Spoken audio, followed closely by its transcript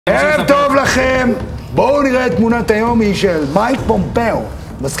ערב טוב לכם, בואו נראה את תמונת היומי של מייק פומפאו,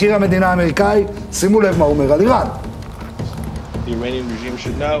 מזכיר המדינה האמריקאי. שימו לב מה הוא אומר על איראן. The Iranian regime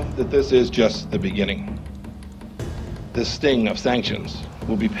should know that this is just the beginning. The sting of sanctions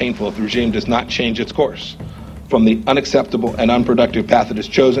will be painful if the regime does not change its course from the unacceptable and unproductive path it has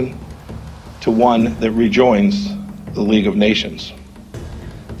chosen to one that rejoins the League of Nations.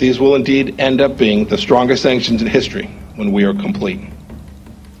 These will indeed end up being the strongest sanctions in history when we are complete.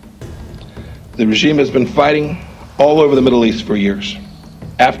 The regime has been fighting all over the Middle East for years.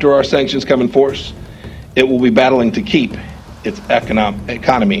 After our sanctions come in force, it will be battling to keep its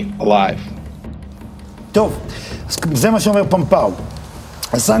economy alive. טוב, זה מה שאומר פומפאו.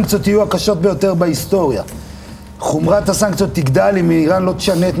 הסנקציות יהיו הקשות ביותר בהיסטוריה. חומרת הסנקציות תגדל אם איראן לא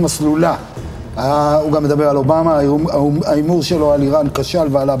תשנה את מסלולה. הוא גם מדבר על אובמה, האימור שלו על איראן כשל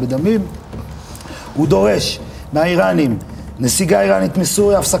ועלה בדמים. הוא דורש מהאיראנים נסיגה איראנית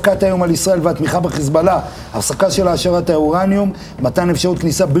מסוריה, הפסקת האיום על ישראל והתמיכה בחיזבאללה, הפסקה של העשרת האורניום, מתן אפשרות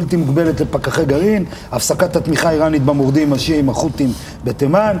כניסה בלתי מוגבלת לפקחי גרעין, הפסקת התמיכה האיראנית במורדים השיעים החות'ים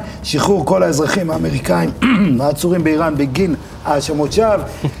בתימן, שחרור כל האזרחים האמריקאים העצורים באיראן בגין האשמות שווא.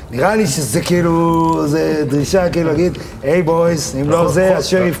 נראה לי שזה כאילו, זה דרישה כאילו להגיד, היי בויס, אם לא זה,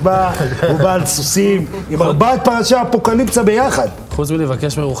 השריף בא, הוא בא על סוסים, עם ארבעת פרשה אפוקליפסה ביחד. חוץ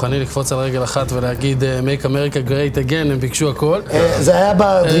מלבקש מרוחני לקפוץ על רגל אחת ולהגיד Make America Great Again, הם ביקשו הכל. זה היה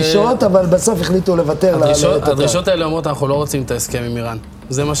בדרישות, אבל בסוף החליטו לוותר. הדרישות האלה אומרות, אנחנו לא רוצים את ההסכם עם איראן.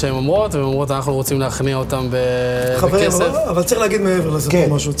 זה מה שהן אומרות, והן אומרות, אנחנו רוצים להכניע אותם בכסף. אבל צריך להגיד מעבר לזה פה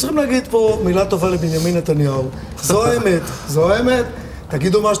משהו. צריכים להגיד פה מילה טובה לבנימין נתניהו. זו האמת, זו האמת.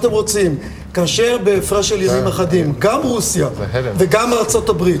 תגידו מה שאתם רוצים. כאשר בהפרש של ימים אחדים, גם רוסיה וגם ארצות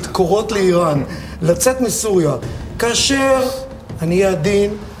הברית קוראות לאיראן לצאת מסוריה, כאשר אני אהיה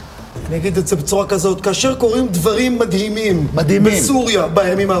עדין, אני אגיד את זה בצורה כזאת, כאשר קוראים דברים מדהימים בסוריה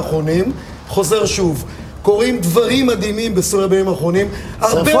בימים האחרונים, חוזר שוב, קוראים דברים מדהימים בסוריה בימים האחרונים,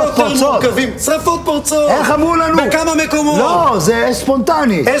 הרבה יותר מורכבים, שרפות פורצות, איך אמרו לנו? בכמה מקומות. לא, זה אש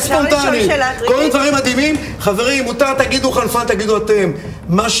ספונטני. אש ספונטני. קוראים דברים מדהימים, חברים, מותר תגידו חלפן, תגידו אתם,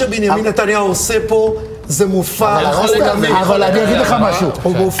 מה שבנימין נתניהו עושה פה, זה מופע עולמי. אבל אני אגיד לך משהו.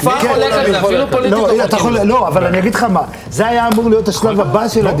 הוא מופע עולמי. לא, אבל אני אגיד לך מה. זה היה אמור להיות השלב הבא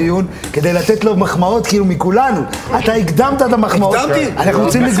של הדיון, כדי לתת לו מחמאות כאילו מכולנו. אתה הקדמת את המחמאות. הקדמתי. אנחנו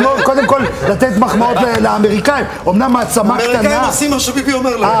רוצים לגמור, קודם כל, לתת מחמאות לאמריקאים. אמנם מעצמה קטנה. האמריקאים עושים מה שביבי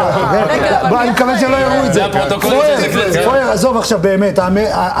אומר להם. אני מקווה שלא יראו את זה. פרויר, עזוב עכשיו באמת.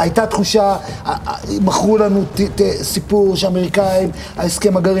 הייתה תחושה, מכרו לנו סיפור שאמריקאים,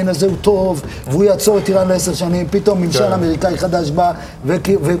 ההסכם הגרעין הזה הוא טוב, והוא יעצור את איראן ל10 שנים, פתאום ממשל אמריקאי חדש בא,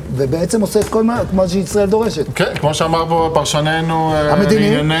 ובעצם עושה את כל מה שישראל דורשת. כן, כמו שאמר פה פרשננו,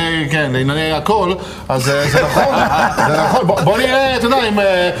 לענייני הכל, אז זה נכון, זה נכון. בוא נראה, אתה יודע,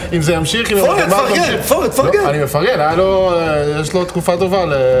 אם זה ימשיך, תפרגן. אני מפרגן, יש לו תקופה טובה.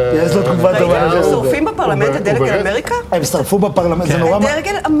 יש לו תקופה טובה. הם שורפים בפרלמנט את דגל אמריקה? הם שרפו בפרלמנט, זה נורא...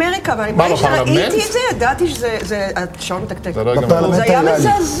 דגל אמריקה, ואני ראיתי את זה, ידעתי שזה השעון מתקתק. בפרלמנט האיראני.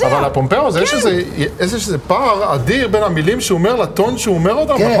 אבל הפומפאו, יש איזה פער אדיר בין המילים שהוא אומר לטון שהוא אומר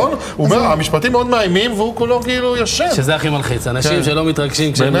אותם, נכון? הוא אומר, המשפטים מאוד מאיימים והוא כולו כאילו ישן. שזה הכי מלחיץ, אנשים שלא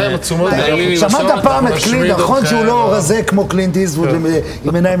מתרגשים כשהם... שמעת פעם את קלינט, נכון שהוא לא רזה כמו קלינט איסטווד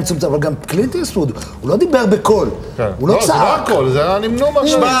עם עיניים מצומצם, אבל גם קלינט איסטווד, הוא לא דיבר בקול, הוא לא צעק. זה לא הכל, זה היה נמנום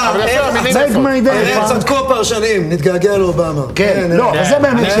הם צדקו פרשנים, נתגעגע לאובמה. כן, לא, אז זה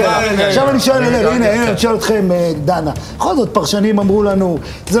באמת שאלה. עכשיו אני שואל, הנה, אני שואל אתכם, דנה. בכל זאת, פרשנים אמרו לנו,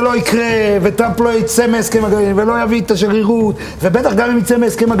 זה לא יקרה, וטראמפ לא יצא מהסכם הגרעין, ולא יביא את השגרירות, ובטח גם אם יצא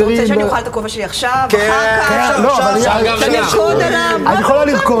מהסכם הגרעין... רוצה שאני אוכל את הכובע שלי עכשיו, כן, שאני ארקוד עליו? אני יכולה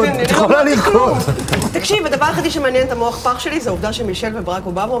לרקוד, את יכולה לרקוד. תקשיב, הדבר היחידי שמעניין את המוח פח שלי, זה העובדה שמישל וברק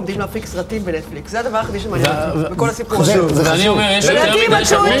אובמה עומדים להפיק סרטים בנטפליקס. זה הדבר היחידי שמעניין אותי, בכל הסיפור הזה. ואני אומר, יש יותר מדי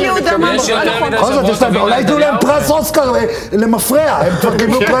שבועות. בכל זאת, אולי תנו להם פרס אוסקר למפרע, הם כבר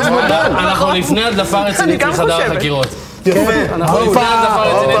קיבלו פרס נובל. אנחנו לפני הדלפה רצינית מחדר החקירות. יפה,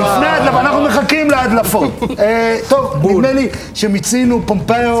 אנחנו מחכים להדלפות. טוב, נדמה לי שמיצינו,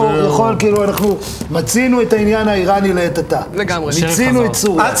 פומפאו יכול, כאילו אנחנו מצינו את העניין האיראני לעת עתה. לגמרי. מיצינו את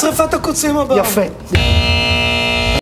סוריה. עד שרפת הקוצים הבאה. יפה.